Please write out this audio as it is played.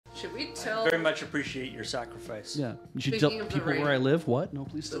Should we tell Very much appreciate your sacrifice. Yeah. You should Speaking tell of the people rain. where I live. What? No,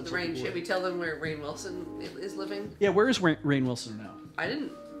 please don't. the tell Rain? people Should we where. tell them where Rain Wilson is living? Yeah, where is Rain Wilson now? I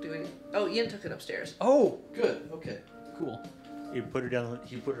didn't do any. Oh, Ian took it upstairs. Oh, good. Okay, cool. You put it down.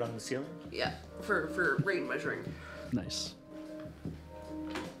 He put it on the ceiling. Yeah, for rain measuring. Nice.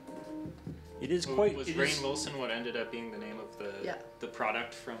 It is quite. Was it Rain is- Wilson what ended up being the name of the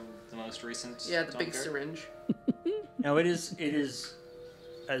product from the most recent? Yeah, the big Dunker? syringe. Now it is,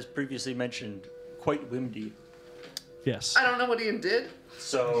 as previously mentioned, quite windy. Yes. I don't know what Ian did.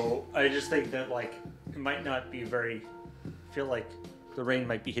 So I just think that like it might not be very. I feel like the rain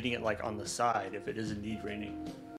might be hitting it like on the side if it is indeed raining.